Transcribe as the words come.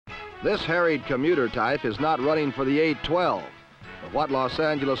This harried commuter type is not running for the 8-12. But what Los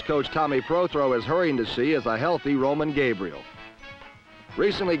Angeles coach Tommy Prothro is hurrying to see is a healthy Roman Gabriel.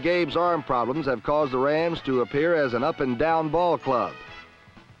 Recently, Gabe's arm problems have caused the Rams to appear as an up-and-down ball club.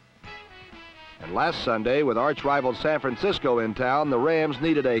 And last Sunday, with arch-rival San Francisco in town, the Rams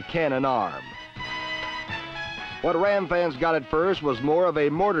needed a cannon arm. What Ram fans got at first was more of a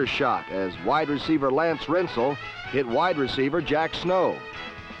mortar shot as wide receiver Lance Rentzel hit wide receiver Jack Snow.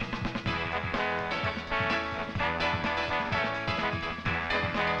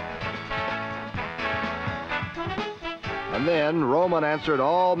 And then Roman answered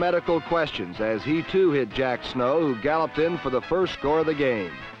all medical questions as he too hit Jack Snow, who galloped in for the first score of the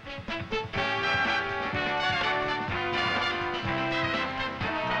game.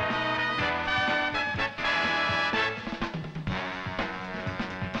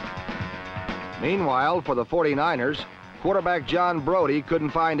 Meanwhile, for the 49ers, quarterback John Brody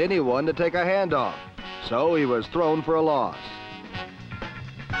couldn't find anyone to take a handoff, so he was thrown for a loss.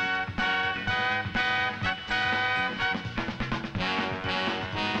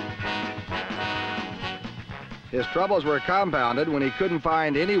 His troubles were compounded when he couldn't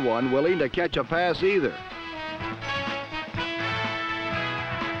find anyone willing to catch a pass either.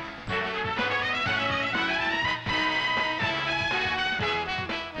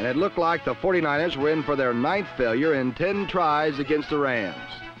 And it looked like the 49ers were in for their 9th failure in 10 tries against the Rams.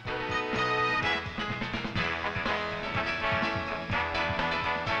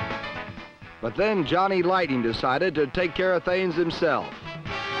 But then Johnny Lightning decided to take care of things himself.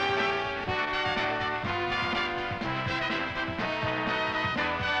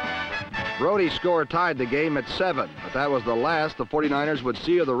 Brody's score tied the game at 7, but that was the last the 49ers would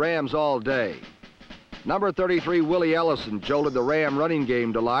see of the Rams all day. Number 33, Willie Ellison, jolted the Ram running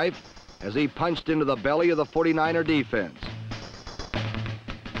game to life as he punched into the belly of the 49er defense.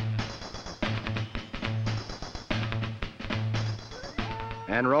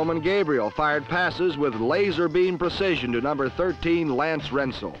 And Roman Gabriel fired passes with laser beam precision to number 13, Lance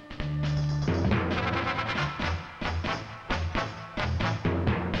Rentzel.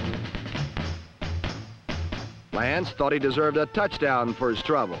 Lance thought he deserved a touchdown for his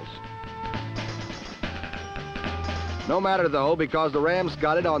troubles. No matter, though, because the Rams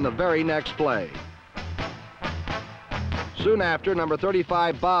got it on the very next play. Soon after, number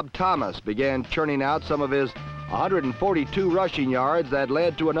 35, Bob Thomas, began churning out some of his 142 rushing yards that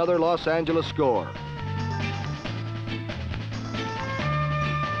led to another Los Angeles score.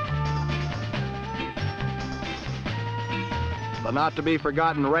 The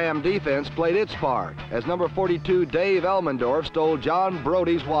not-to-be-forgotten Ram defense played its part as number 42, Dave Elmendorf, stole John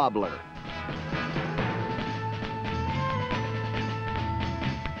Brody's wobbler.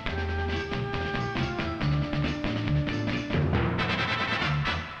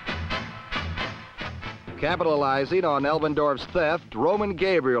 Capitalizing on Elmendorf's theft, Roman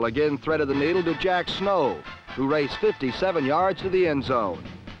Gabriel again threaded the needle to Jack Snow, who raced 57 yards to the end zone.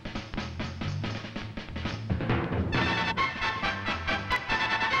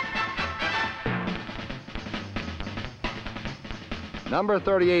 Number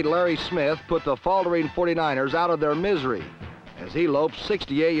 38, Larry Smith, put the faltering 49ers out of their misery as he loped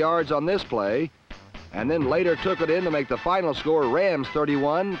 68 yards on this play and then later took it in to make the final score Rams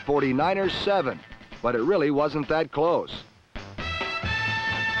 31, 49ers 7. But it really wasn't that close.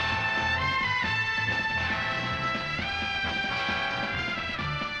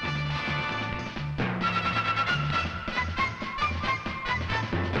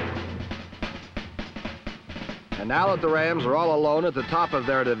 And now that the Rams are all alone at the top of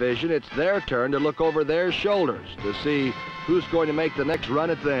their division, it's their turn to look over their shoulders to see who's going to make the next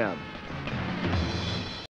run at them.